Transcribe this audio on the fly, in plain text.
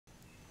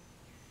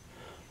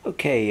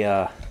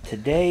Okay,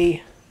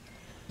 today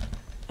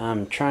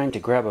I'm trying to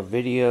grab a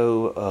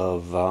video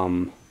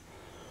of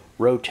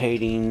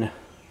rotating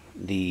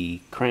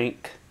the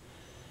crank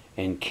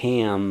and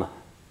cam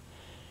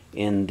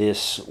in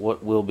this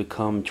what will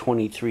become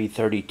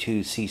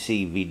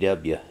 2332cc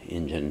VW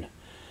engine.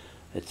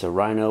 It's a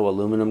Rhino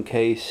aluminum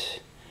case,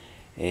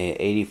 a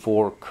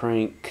 84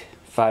 crank,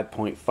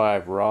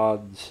 5.5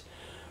 rods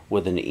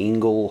with an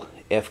Engle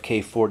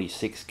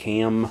FK46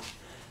 cam.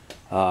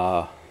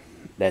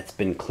 That's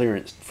been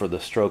clearanced for the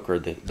stroker.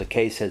 The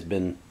case has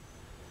been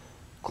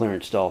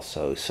clearanced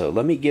also. So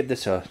let me give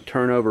this a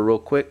turn over real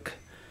quick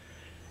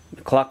in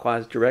the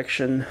clockwise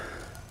direction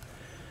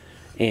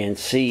and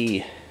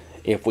see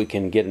if we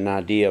can get an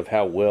idea of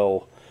how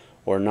well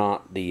or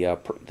not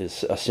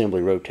this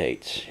assembly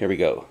rotates. Here we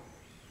go.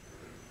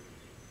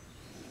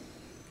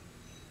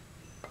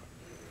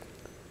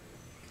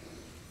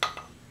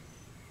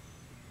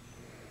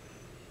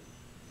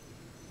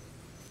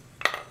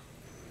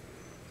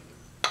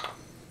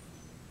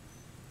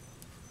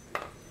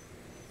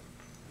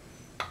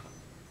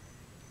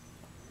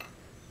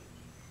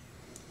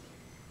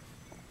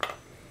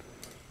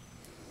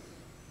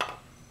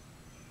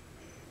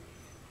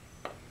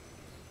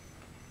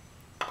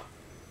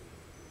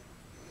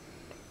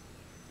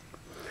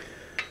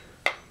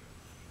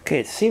 Okay,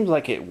 it seems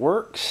like it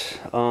works.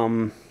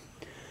 One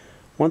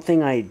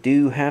thing I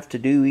do have to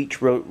do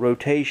each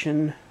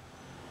rotation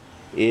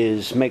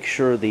is make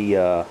sure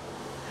the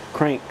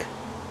crank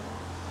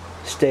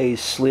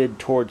stays slid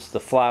towards the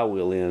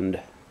flywheel end.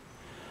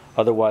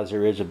 Otherwise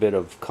there is a bit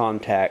of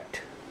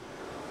contact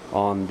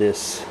on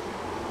this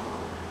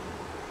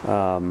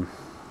rod,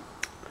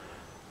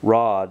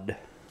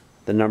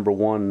 the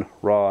 #1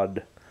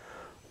 rod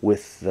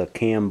with the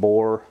cam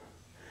bore.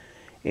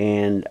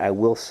 And I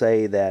will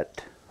say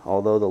that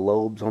although the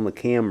lobes on the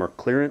cam are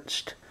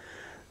clearanced,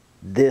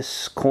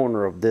 this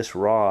corner of this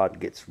rod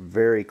gets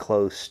very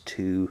close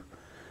to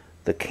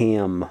the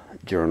cam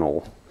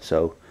journal,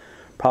 so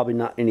probably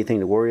not anything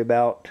to worry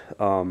about.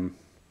 I'm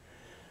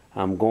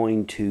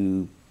going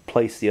to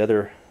place the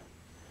other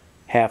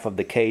half of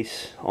the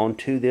case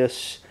onto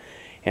this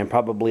and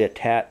probably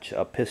attach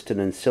a piston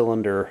and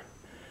cylinder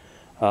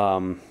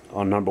on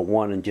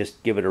 #1 and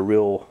just give it a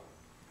real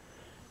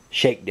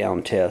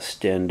shakedown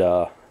test. And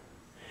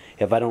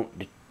if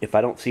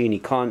I don't see any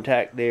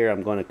contact there,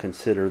 I'm going to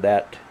consider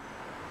that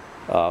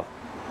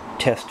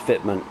test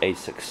fitment a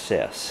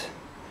success.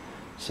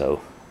 So,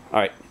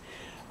 alright,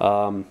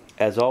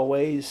 as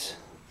always,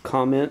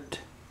 comment,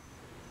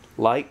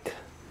 like,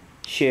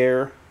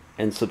 share,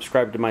 and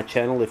subscribe to my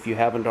channel if you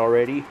haven't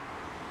already.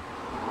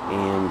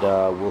 And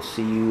we'll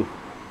see you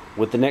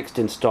with the next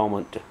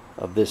installment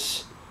of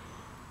this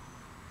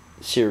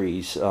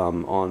series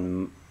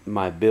on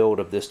my build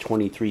of this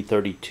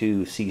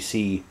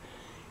 2332cc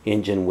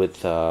engine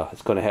with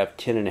it's going to have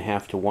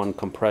 10.5:1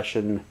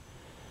 compression,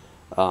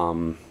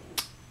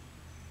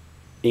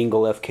 Engle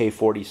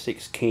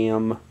FK46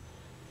 cam,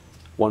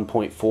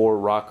 1.4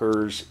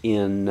 rockers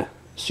in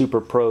Super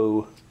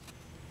Pro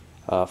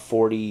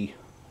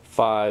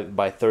 45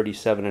 by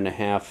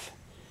 37.5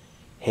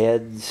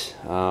 heads,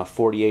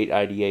 48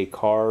 IDA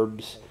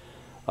carbs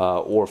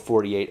or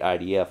 48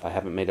 IDF. I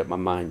haven't made up my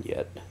mind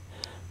yet.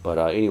 But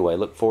anyway,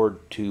 look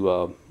forward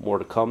to more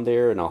to come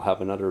there, and I'll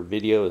have another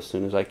video as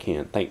soon as I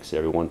can. Thanks,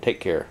 everyone. Take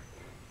care.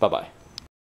 Bye-bye.